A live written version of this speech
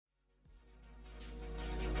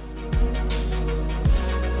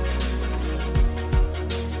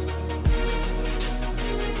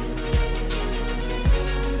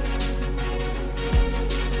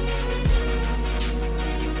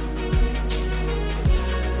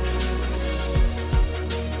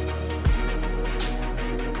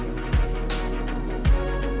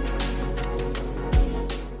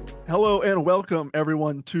to welcome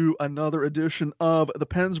everyone to another edition of the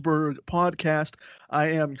Pennsburg podcast. I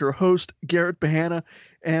am your host, Garrett Bahana,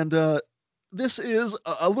 and this is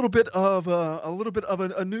a little bit of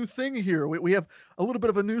a new thing here. We have a little bit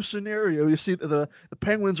of a new scenario. You see, the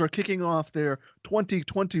Penguins are kicking off their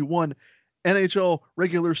 2021 NHL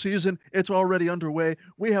regular season. It's already underway.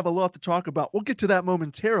 We have a lot to talk about. We'll get to that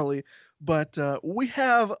momentarily, but we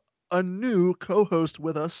have a new co-host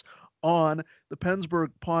with us on the Pennsburg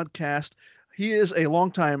podcast. He is a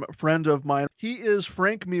longtime friend of mine. He is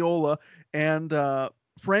Frank Miola, and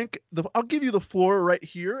Frank, I'll give you the floor right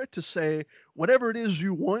here to say whatever it is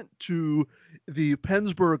you want to the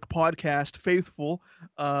Pennsburg podcast faithful.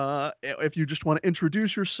 If you just want to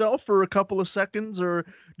introduce yourself for a couple of seconds, or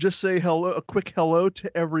just say hello, a quick hello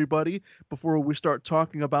to everybody before we start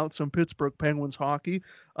talking about some Pittsburgh Penguins hockey.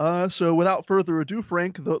 So without further ado,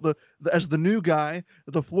 Frank, as the new guy,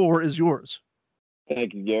 the floor is yours.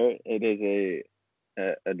 Thank you, Garrett. It is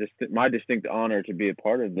my distinct honor to be a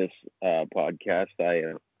part of this podcast.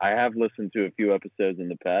 I have listened to a few episodes in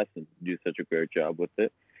the past and do such a great job with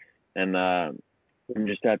it, and I'm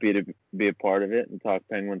just happy to be a part of it and talk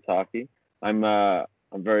Penguins hockey. I'm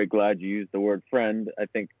very glad you used the word friend. I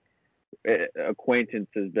think acquaintance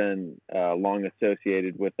has been long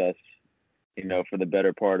associated with us, for the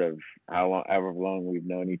better part of however long we've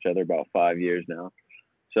known each other, about 5 years now.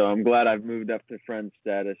 So I'm glad I've moved up to friend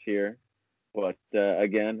status here. But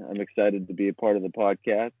again, I'm excited to be a part of the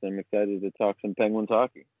podcast. I'm excited to talk some Penguins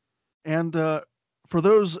hockey. And for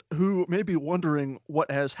those who may be wondering what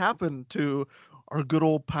has happened to our good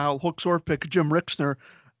old pal Hook Sword pick, Jim Rixner,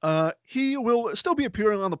 he will still be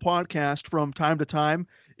appearing on the podcast from time to time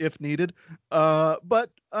if needed. But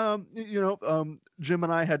Jim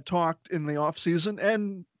and I had talked in the off season,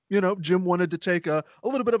 and Jim wanted to take a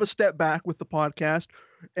little bit of a step back with the podcast.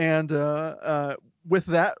 And with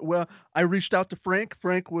that, well, I reached out to Frank.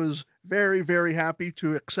 Frank was very, very happy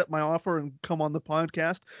to accept my offer and come on the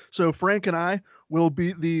podcast. So Frank and I will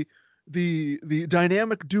be the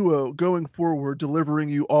dynamic duo going forward, delivering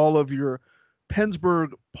you all of your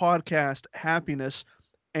Pennsburg podcast happiness.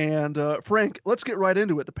 And Frank, let's get right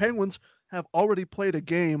into it. The Penguins have already played a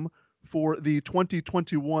game for the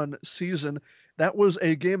 2021 season. That was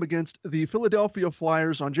a game against the Philadelphia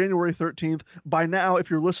Flyers on January 13th. By now, if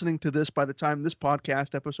you're listening to this, by the time this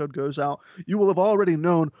podcast episode goes out, you will have already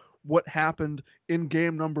known what happened in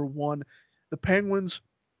game number one. The Penguins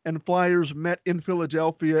and Flyers met in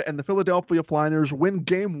Philadelphia, and the Philadelphia Flyers win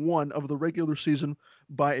game one of the regular season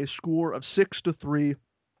by a score of 6-3.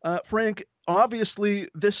 Frank, obviously,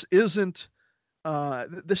 this isn't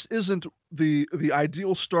the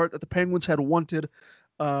ideal start that the Penguins had wanted.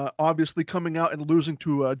 Obviously, coming out and losing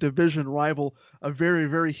to a division rival, a very,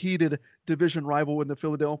 very heated division rival in the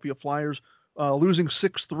Philadelphia Flyers, losing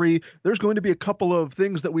 6-3. There's going to be a couple of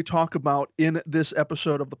things that we talk about in this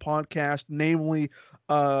episode of the podcast, namely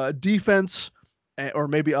defense, or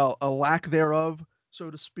maybe a lack thereof,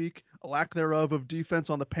 so to speak, a lack thereof of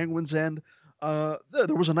defense on the Penguins' end. There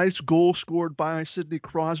was a nice goal scored by Sidney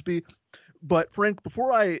Crosby. But Frank,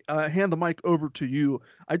 before I hand the mic over to you,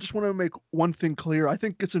 I just want to make one thing clear. I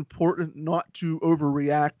think it's important not to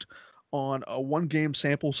overreact on a one-game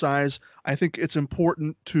sample size. I think it's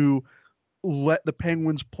important to let the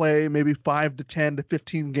Penguins play maybe 5 to 10 to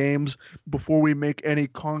 15 games before we make any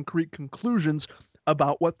concrete conclusions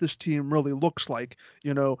about what this team really looks like.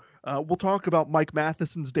 We'll talk about Mike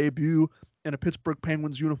Matheson's debut in a Pittsburgh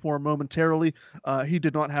Penguins uniform momentarily. He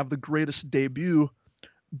did not have the greatest debut,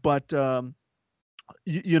 but there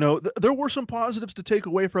were some positives to take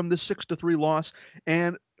away from this 6-3 loss.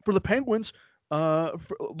 And for the Penguins,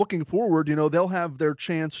 looking forward, they'll have their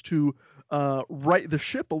chance to right the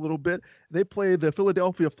ship a little bit. They play the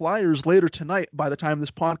Philadelphia Flyers later tonight. By the time this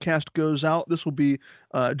podcast goes out, this will be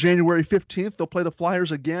January 15th. They'll play the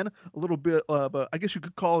Flyers again, a little bit of I guess you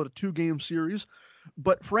could call it a 2-game series.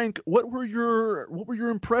 But Frank, what were your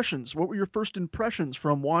impressions? What were your first impressions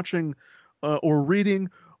from watching or reading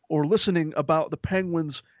or listening about the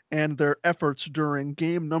Penguins and their efforts during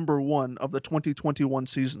game number one of the 2021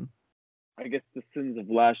 season? I guess the sins of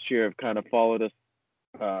last year have kind of followed us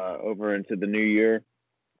over into the new year.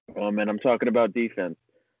 And I'm talking about defense.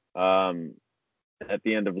 At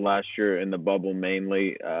the end of last year in the bubble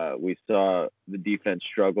mainly, we saw the defense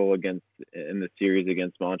struggle in the series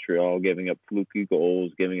against Montreal, giving up fluky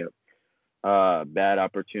goals, giving up bad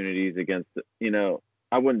opportunities against,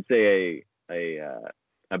 I wouldn't say a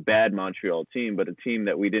bad Montreal team, but a team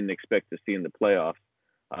that we didn't expect to see in the playoffs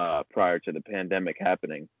prior to the pandemic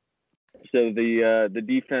happening. So the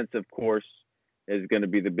defense, of course, is going to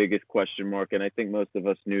be the biggest question mark, and I think most of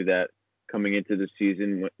us knew that coming into the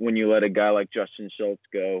season. When you let a guy like Justin Schultz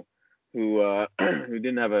go, who who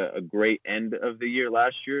didn't have a great end of the year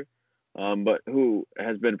last year, but who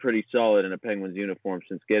has been pretty solid in a Penguins uniform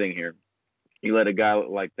since getting here. You let a guy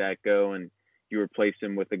like that go, and you replace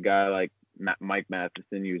him with a guy like Mike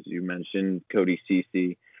Matheson, you mentioned, Cody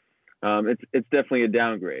Ceci. It's definitely a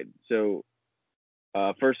downgrade. So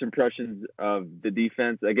first impressions of the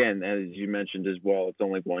defense, again, as you mentioned as well, it's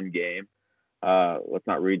only one game. Let's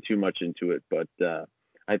not read too much into it, but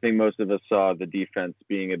I think most of us saw the defense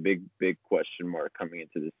being a big question mark coming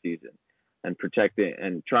into the season, and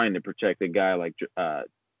trying to protect a guy like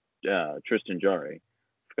Tristan Jarry.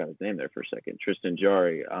 I forgot his name there for a second. Tristan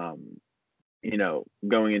Jarry,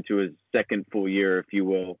 going into his second full year, if you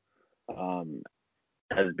will,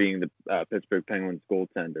 as being the Pittsburgh Penguins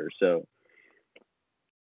goaltender. So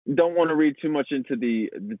don't want to read too much into the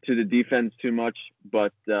defense too much,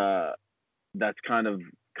 but that's kind of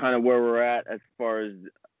where we're at as far as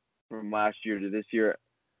from last year to this year.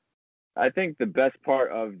 I think the best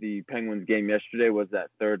part of the Penguins game yesterday was that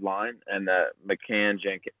third line and that McCann,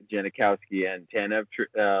 Janikowski, and Tanev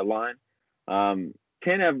line.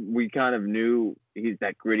 Tanev, we kind of knew he's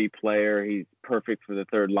that gritty player. He's perfect for the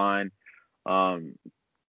third line.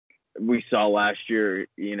 We saw last year,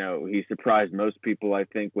 he surprised most people, I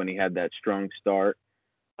think, when he had that strong start.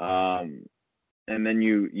 And then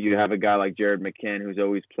you have a guy like Jared McCann, who's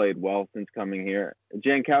always played well since coming here.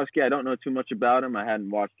 Jankowski, I don't know too much about him. I hadn't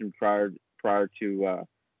watched him prior to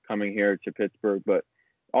coming here to Pittsburgh, but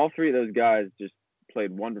all three of those guys just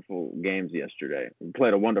played a wonderful game yesterday,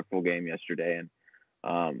 and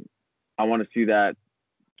I want to see that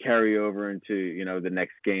carry over into the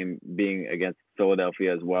next game being against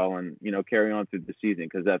Philadelphia as well, and carry on through the season,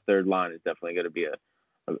 because that third line is definitely going to be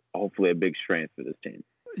hopefully a big strength for this team.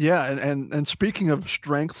 Yeah, and speaking of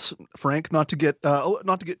strengths, Frank, not to get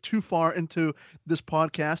too far into this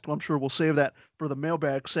podcast, well, I'm sure we'll save that for the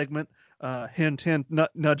mailbag segment. Hint, hint,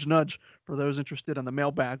 nudge, nudge, for those interested in the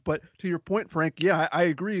mailbag. But to your point, Frank, yeah, I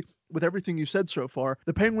agree with everything you said so far.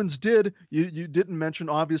 The Penguins you didn't mention,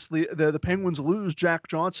 obviously, the Penguins lose Jack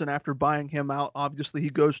Johnson after buying him out. Obviously, he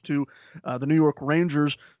goes to the New York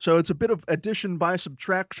Rangers. So it's a bit of addition by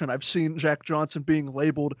subtraction. I've seen Jack Johnson being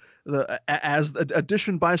labeled as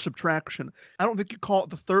addition by subtraction. I don't think you call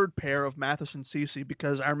it the third pair of Matheson Ceci,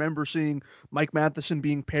 because I remember seeing Mike Matheson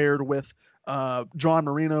being paired with John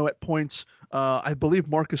Marino at points. I believe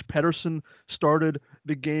Marcus Pettersson started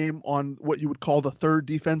the game on what you would call the third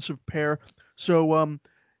defensive pair. So,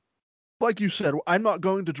 like you said, I'm not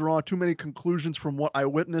going to draw too many conclusions from what I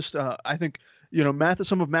witnessed. I think,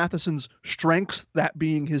 some of Matheson's strengths, that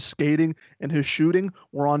being his skating and his shooting,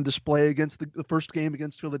 were on display against the first game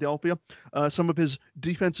against Philadelphia. Some of his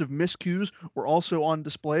defensive miscues were also on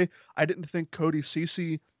display. I didn't think Cody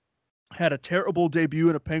Ceci had a terrible debut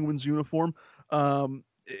in a Penguins uniform.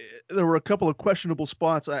 There were a couple of questionable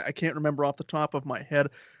spots. I can't remember off the top of my head,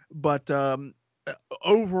 but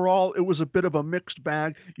overall, it was a bit of a mixed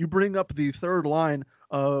bag. You bring up the third line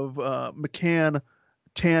of McCann,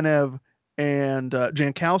 Tanev, and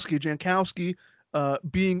Jankowski. Jankowski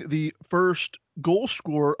being the first goal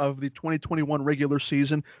scorer of the 2021 regular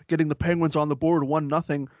season, getting the Penguins on the board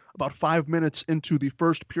 1-0 about 5 minutes into the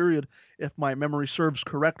first period, if my memory serves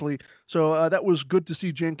correctly. So that was good to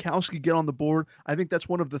see Jankowski get on the board. I think that's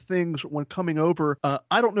one of the things when coming over.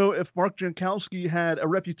 I don't know if Mark Jankowski had a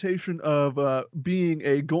reputation of being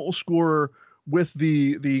a goal scorer with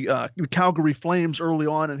the Calgary Flames early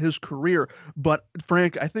on in his career. But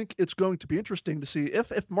Frank, I think it's going to be interesting to see if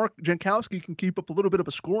Mark Jankowski can keep up a little bit of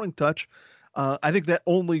a scoring touch. I think that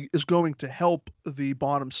only is going to help the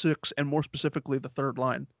bottom six, and more specifically the third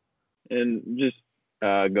line. And just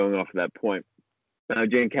going off of that point,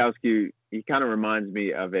 Jankowski, he kind of reminds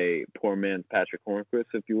me of a poor man's Patrick Hornqvist,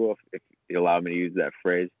 if you will, if you allow me to use that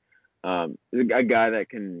phrase. A guy that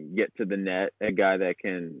can get to the net, a guy that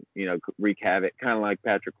can, wreak havoc, kind of like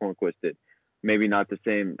Patrick Hornqvist did. Maybe not the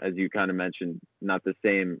same, as you kind of mentioned, not the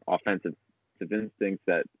same offensive instincts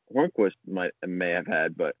that Hornqvist may have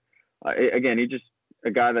had, but again, he's just a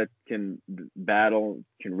guy that can battle,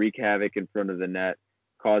 can wreak havoc in front of the net,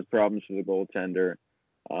 cause problems for the goaltender.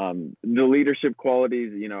 The leadership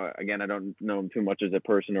qualities, again, I don't know him too much as a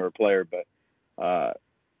person or a player, but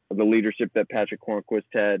the leadership that Patrick Hornqvist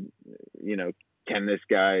had, can this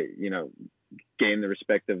guy, gain the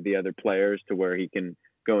respect of the other players to where he can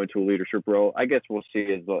go into a leadership role? I guess we'll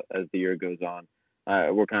see as the year goes on.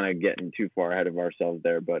 We're kind of getting too far ahead of ourselves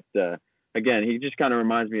there, but again, he just kind of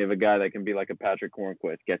reminds me of a guy that can be like a Patrick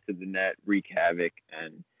Hornqvist, get to the net, wreak havoc,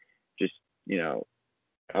 and just,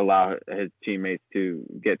 allow his teammates to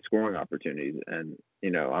get scoring opportunities. And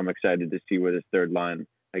I'm excited to see where this third line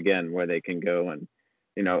again, where they can go, and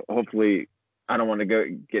hopefully. I don't want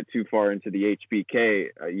to get too far into the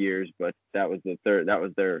HBK years, but that was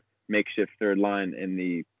their makeshift third line in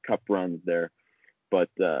the cup runs there. But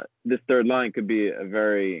this third line could be a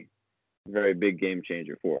very, very big game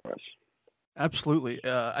changer for us. Absolutely.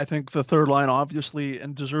 I think the third line, obviously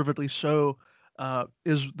and deservedly so,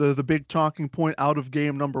 is the big talking point out of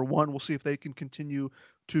game number one. We'll see if they can continue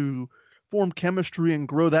to form chemistry and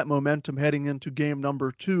grow that momentum heading into game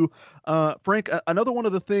number two. Frank, another one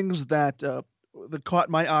of the things that caught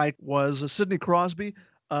my eye was Sidney Crosby.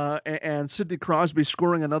 And Sidney Crosby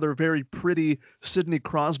scoring another very pretty Sidney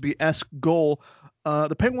Crosby-esque goal.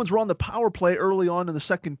 The Penguins were on the power play early on in the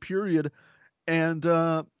second period, and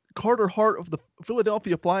Carter Hart of the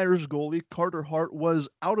Philadelphia Flyers goalie, Carter Hart, was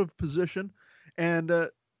out of position, and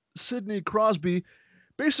Sidney Crosby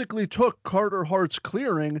basically took Carter Hart's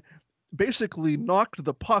clearing, basically knocked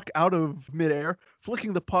the puck out of midair,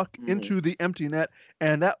 flicking the puck into the empty net,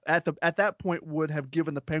 and that at that point would have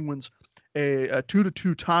given the Penguins a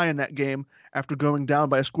 2-2 tie in that game after going down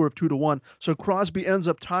by a score of 2-1. So Crosby ends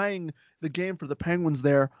up tying the game for the Penguins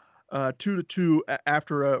there, 2-2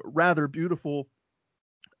 after a rather beautiful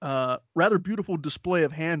display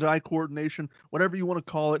of hand-eye coordination, whatever you want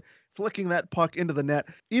to call it, flicking that puck into the net.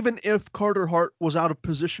 Even if Carter Hart was out of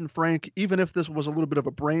position, Frank, even if this was a little bit of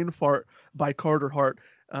a brain fart by Carter Hart,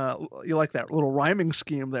 you like that little rhyming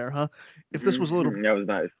scheme there, huh? If this was that was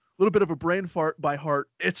nice. Little bit of a brain fart by Hart,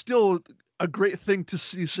 it's still a great thing to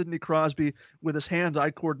see Sidney Crosby with his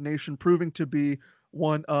hand-eye coordination proving to be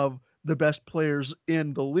one of the best players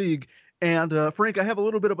in the league. And Frank, I have a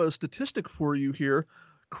little bit of a statistic for you here.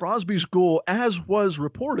 Crosby's goal, as was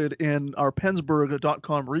reported in our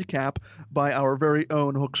Pensburg.com recap by our very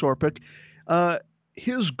own Hook Sorpick,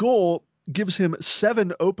 his goal gives him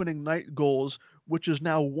 7 opening night goals, which is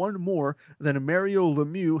now one more than Mario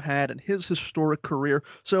Lemieux had in his historic career.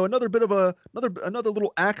 So another bit of another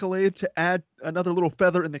little accolade to add another little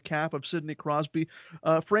feather in the cap of Sidney Crosby.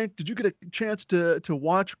 Frank, did you get a chance to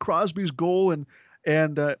watch Crosby's goal? And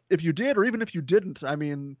if you did, or even if you didn't, I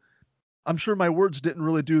mean, I'm sure my words didn't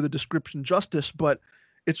really do the description justice, but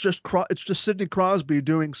it's just Sidney Crosby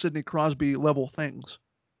doing Sidney Crosby level things.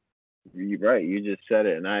 You're right. You just said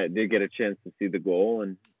it, and I did get a chance to see the goal,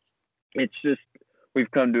 and it's just we've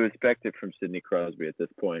come to expect it from Sidney Crosby at this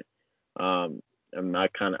point. I'm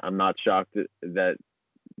not shocked that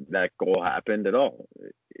goal happened at all.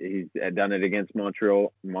 He's had done it against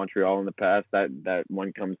Montreal in the past. That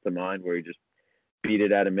one comes to mind where he just beat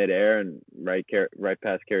it out of midair and right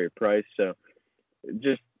past Carey Price. So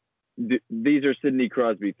just these are Sidney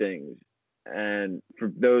Crosby things. And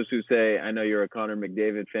for those who say, I know you're a Connor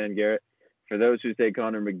McDavid fan, Garrett. For those who say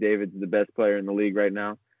Connor McDavid's the best player in the league right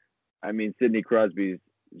now, I mean, Sidney Crosby's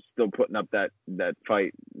still putting up that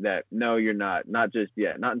fight that, no, you're not just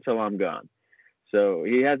yet, not until I'm gone. So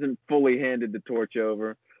he hasn't fully handed the torch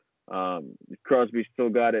over. Crosby still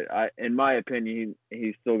got it. In my opinion,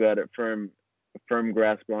 he's still got a firm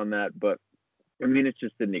grasp on that. But I mean, it's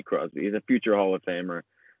just Sidney Crosby. He's a future Hall of Famer.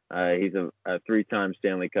 He's a 3-time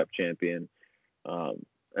Stanley Cup champion.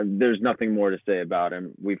 And there's nothing more to say about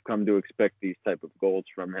him. We've come to expect these type of goals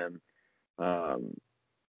from him.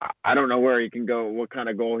 I don't know where he can go, what kind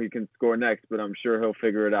of goal he can score next, but I'm sure he'll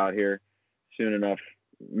figure it out here soon enough.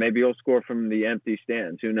 Maybe he'll score from the empty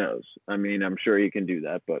stands. Who knows? I mean, I'm sure he can do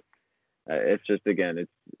that, but it's just, again,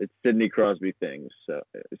 it's Sidney Crosby things. So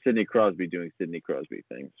Sidney Crosby doing Sidney Crosby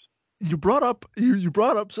things. You brought up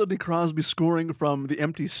Sidney Crosby scoring from the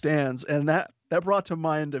empty stands, and that brought to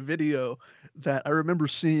mind a video that I remember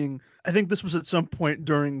seeing. I think this was at some point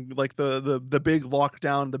during like the big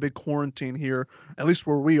lockdown, the big quarantine here, at least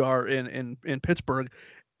where we are in Pittsburgh.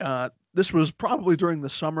 This was probably during the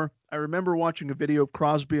summer. I remember watching a video of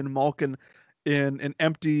Crosby and Malkin in an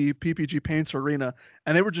empty PPG Paints arena,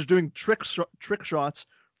 and they were just doing trick shots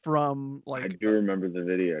from, like, I do remember the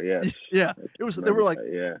video. Yes. Yeah. It was, they were like,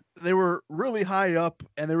 yeah, they were really high up,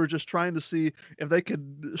 and they were just trying to see if they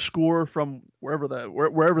could score from wherever they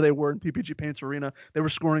were in PPG Paints arena. They were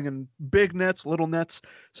scoring in big nets, little nets.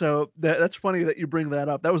 So that's funny that you bring that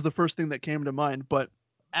up. That was the first thing that came to mind. But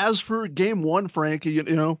as for game one, Frank, you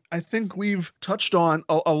know, I think we've touched on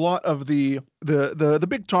a lot of the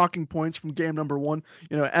big talking points from game number one.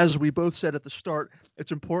 You know, as we both said at the start,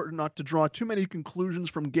 it's important not to draw too many conclusions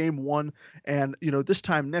from game one. And, you know, this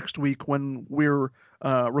time next week when we're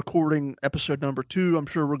recording episode number 2, I'm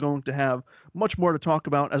sure we're going to have much more to talk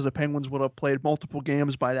about, as the Penguins would have played multiple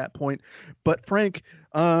games by that point. But Frank,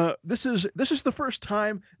 this is the first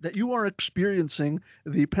time that you are experiencing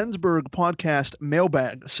the Pensburg podcast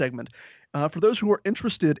mailbag segment. For those who are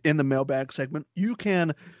interested in the mailbag segment, you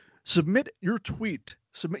can submit your tweet.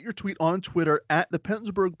 Submit your tweet on Twitter at the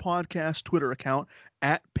Pennsburg Podcast Twitter account,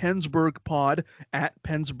 at Pennsburg Pod, at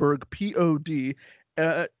Pennsburg POD.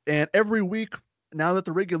 And every week, now that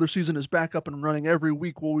the regular season is back up and running, every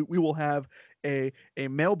week we will have a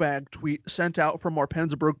mailbag tweet sent out from our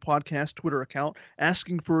Pennsburg Podcast Twitter account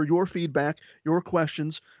asking for your feedback, your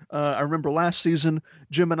questions. I remember last season,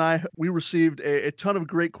 Jim and I, we received a ton of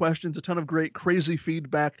great questions, a ton of great crazy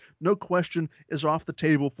feedback. No question is off the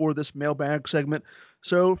table for this mailbag segment.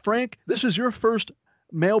 So, Frank, this is your first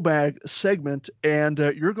mailbag segment, and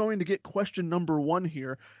you're going to get question number 1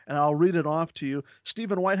 here, and I'll read it off to you.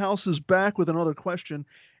 Stephen Whitehouse is back with another question,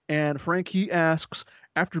 and Frank, he asks,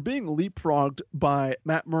 after being leapfrogged by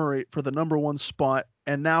Matt Murray for the number 1 spot,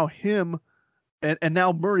 and now him and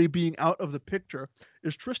now Murray being out of the picture,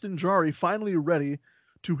 is Tristan Jarry finally ready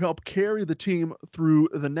to help carry the team through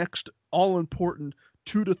the next all-important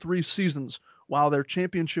 2 to 3 seasons while their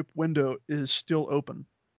championship window is still open?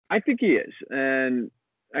 I think he is, and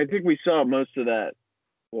I think we saw most of that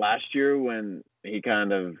last year when he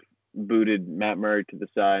kind of booted Matt Murray to the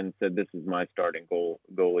side and said, "This is my starting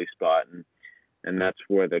goalie spot," and that's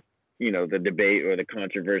where the debate or the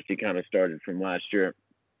controversy kind of started from last year.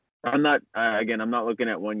 I'm not looking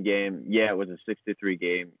at one game. Yeah, it was a 6-3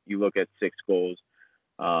 game. You look at 6 goals.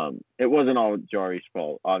 It wasn't all Jarry's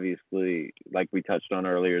fault. Obviously, like we touched on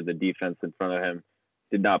earlier, the defense in front of him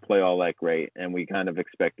did not play all that great, and we kind of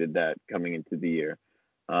expected that coming into the year.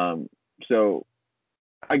 So,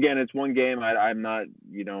 again, it's one game. I'm not,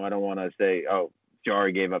 I don't want to say, oh,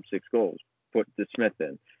 Jarry gave up 6 goals. Put the Smith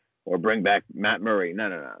in. Or bring back Matt Murray.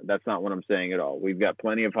 No. That's not what I'm saying at all. We've got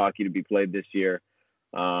plenty of hockey to be played this year.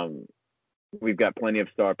 We've got plenty of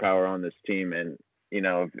star power on this team, and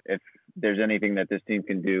if there's anything that this team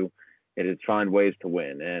can do, it is find ways to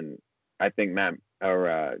win. And I think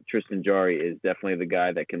Tristan Jarry is definitely the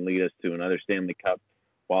guy that can lead us to another Stanley Cup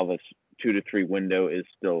while this 2 to 3 window is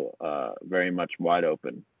still very much wide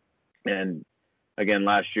open. And again,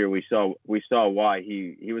 last year we saw why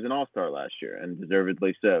he was an all-star last year, and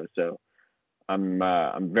deservedly so. So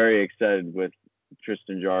I'm very excited with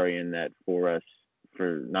Tristan Jarry in that for us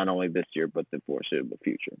for not only this year but the foreseeable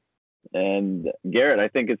future. And Garrett, I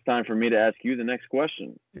think it's time for me to ask you the next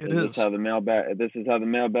question. This is how the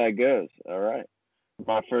mailbag goes. All right,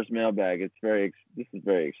 my first mailbag. This is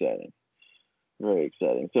very exciting. Very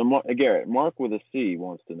exciting. So, Garrett, Mark with a C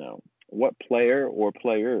wants to know, what player or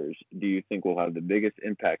players do you think will have the biggest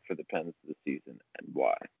impact for the Pens this season, and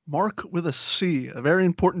why? Mark with a C, a very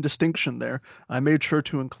important distinction there. I made sure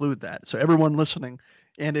to include that. So everyone listening,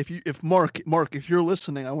 and if Mark, if you're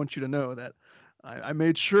listening, I want you to know that I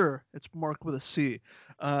made sure it's Mark with a C.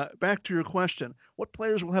 Back to your question, what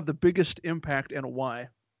players will have the biggest impact and why?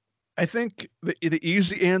 I think the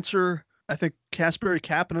easy answer, I think Kasperi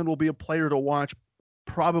Kapanen will be a player to watch,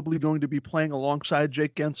 probably going to be playing alongside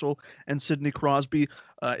Jake Gensel and Sidney Crosby.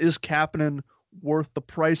 Is Kapanen worth the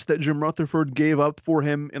price that Jim Rutherford gave up for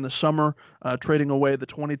him in the summer, trading away the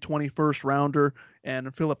 2020 first rounder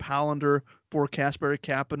and Philip Hallander for Kasperi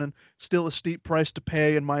Kapanen? Still a steep price to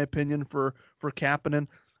pay, in my opinion, for Kapanen.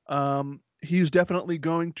 He's definitely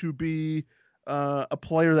going to be a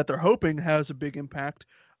player that they're hoping has a big impact.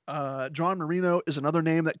 John Marino is another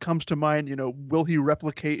name that comes to mind. Will he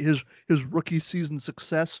replicate his rookie season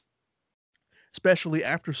success, especially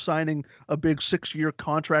after signing a big 6-year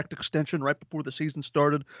contract extension right before the season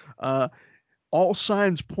started? All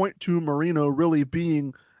signs point to Marino really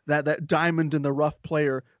being that diamond in the rough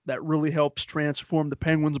player that really helps transform the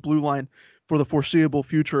Penguins' blue line for the foreseeable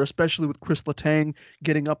future, especially with Chris Letang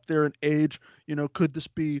getting up there in age. Could this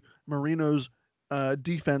be Marino's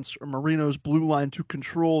defense or Marino's blue line to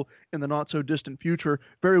control in the not so distant future?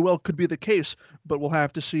 Very well could be the case, but we'll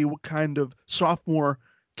have to see what kind of sophomore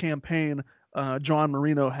campaign John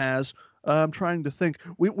Marino has. I'm trying to think.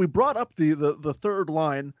 We brought up the third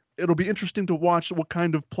line. It'll be interesting to watch what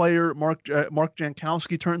kind of player Mark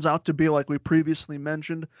Jankowski turns out to be, like we previously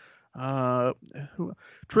mentioned.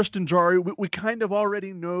 Tristan Jarry, we kind of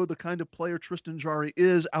already know the kind of player Tristan Jarry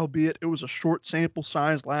is, albeit it was a short sample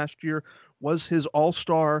size last year. Was his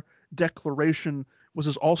all-star declaration, was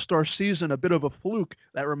his all-star season a bit of a fluke?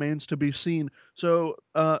 That remains to be seen. So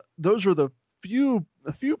those are a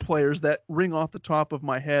few players that ring off the top of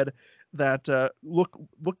my head that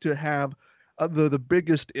look to have the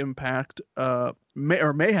biggest impact,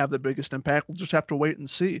 may have the biggest impact. We'll just have to wait and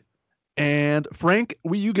see. And Frank,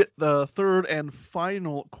 you get the third and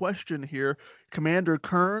final question here. Commander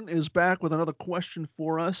Kern is back with another question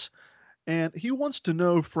for us. And he wants to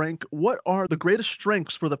know, Frank, what are the greatest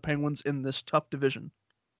strengths for the Penguins in this tough division?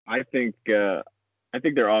 I think their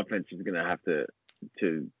offense is going to have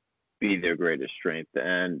to be their greatest strength,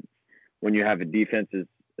 and when you have a defense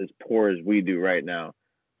as poor as we do right now,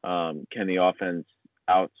 can the offense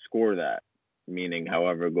outscore that? Meaning,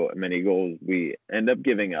 however many goals we end up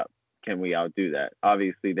giving up, can we outdo that?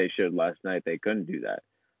 Obviously, they showed last night they couldn't do that.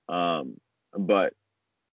 But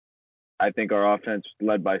I think our offense,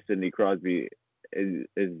 led by Sidney Crosby, is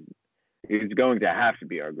going to have to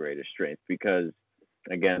be our greatest strength because,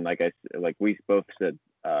 again, like we both said,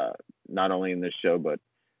 not only in this show, but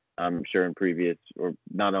I'm sure in previous, or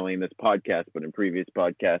not only in this podcast, but in previous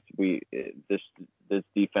podcasts, this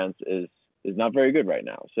defense is not very good right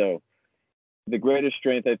now. So the greatest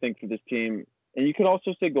strength I think for this team, and you could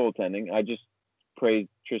also say goaltending. I just praise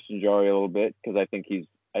Tristan Jarry a little bit because I think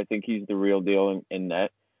he's the real deal in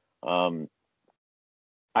net. I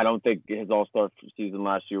don't think his All-Star season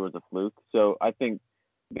last year was a fluke. So I think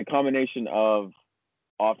the combination of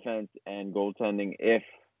offense and goaltending, if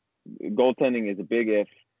goaltending is a big if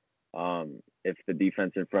the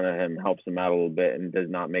defense in front of him helps him out a little bit and does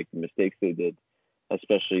not make the mistakes they did,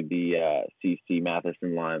 especially the CC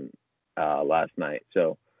Matheson line last night.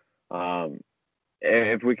 So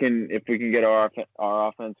if we can get our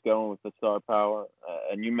offense going with the star power,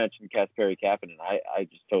 and you mentioned Kasperi Kapanen, I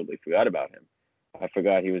just totally forgot about him. I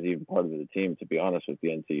forgot he was even part of the team, to be honest with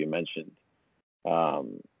you, until you mentioned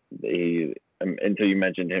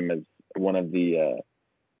him as one of the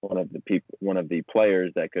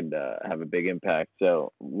players that could have a big impact.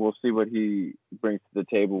 So we'll see what he brings to the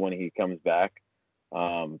table when he comes back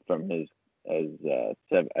from his I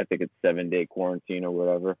think it's 7-day quarantine or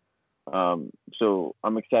whatever. So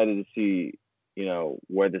I'm excited to see,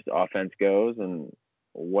 where this offense goes and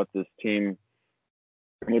what this team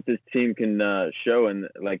can show. And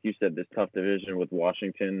like you said, this tough division with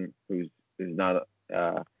Washington, who's not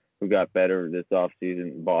who got better this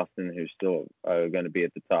offseason, Boston, who's still going to be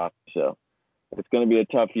at the top. So it's going to be a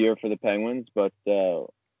tough year for the Penguins, but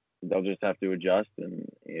they'll just have to adjust and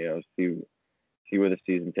see where the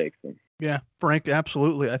season takes them. Yeah, Frank,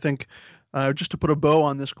 absolutely. I think just to put a bow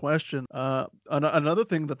on this question, another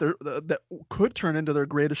thing that could turn into their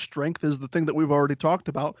greatest strength is the thing that we've already talked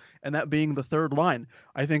about, and that being the third line.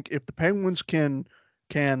 I think if the Penguins can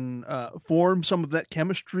form some of that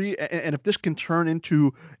chemistry, and if this can turn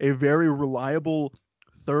into a very reliable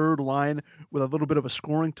third line with a little bit of a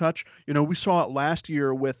scoring touch. We saw it last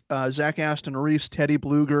year with Zach Aston Reese, Teddy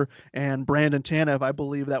Bluger, and Brandon Tanev. I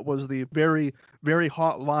believe that was the very, very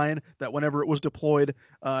hot line that whenever it was deployed,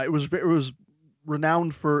 it was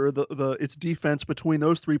renowned for its defense between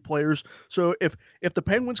those three players. So if the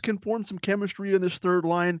Penguins can form some chemistry in this third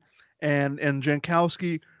line, and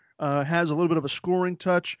Jankowski has a little bit of a scoring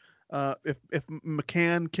touch. If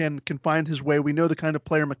McCann can find his way, we know the kind of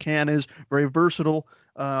player McCann is, very versatile.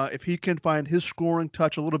 If he can find his scoring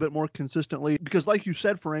touch a little bit more consistently, because like you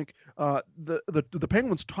said, Frank, the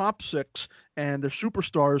Penguins' top six and their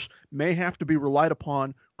superstars may have to be relied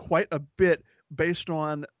upon quite a bit based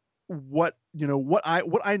on what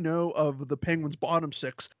I know of the Penguins' bottom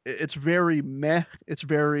six. It's very meh.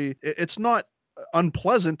 It's not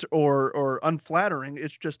unpleasant or unflattering.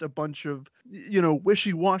 It's just a bunch of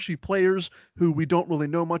wishy-washy players who we don't really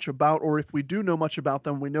know much about, or if we do know much about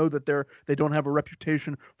them, we know that they don't have a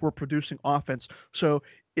reputation for producing offense. So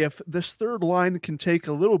if this third line can take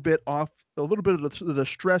a little bit of the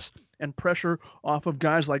stress and pressure off of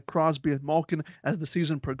guys like Crosby and Malkin as the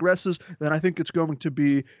season progresses, then I think it's going to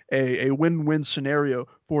be a win-win scenario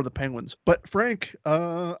for the Penguins. But Frank,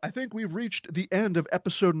 I think we've reached the end of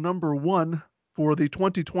episode number 1 for the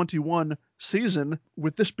 2021 season.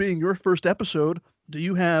 With this being your first episode, do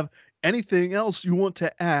you have anything else you want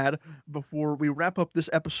to add before we wrap up this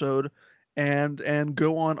episode and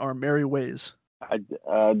go on our merry ways? This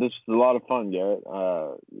is a lot of fun, Garrett.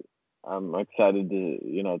 I'm excited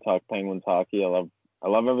to talk Penguins hockey. I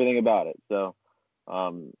love everything about it. So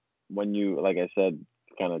when you, like I said,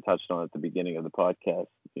 kind of touched on at the beginning of the podcast,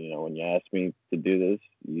 when you asked me to do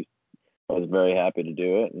this, I was very happy to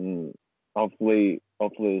do it, and hopefully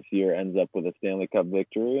this year ends up with a Stanley Cup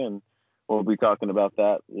victory, and we'll be talking about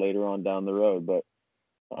that later on down the road. But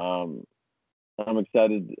I'm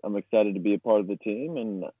excited to be a part of the team,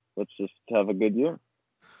 and let's just have a good year.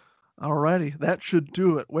 Alrighty, that should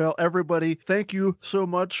do it. Well, everybody, thank you so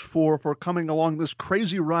much for coming along this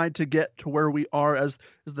crazy ride to get to where we are as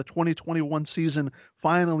the 2021 season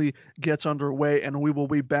finally gets underway, and we will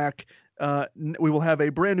be back. We will have a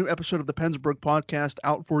brand new episode of the Pennsburg podcast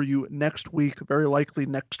out for you next week, very likely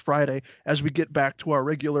next Friday, as we get back to our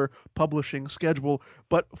regular publishing schedule.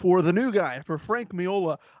 But for the new guy, for Frank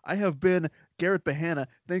Miola, I have been Garrett Bahana.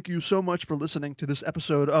 Thank you so much for listening to this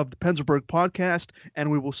episode of the Pennsylberg Podcast,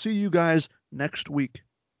 and we will see you guys next week.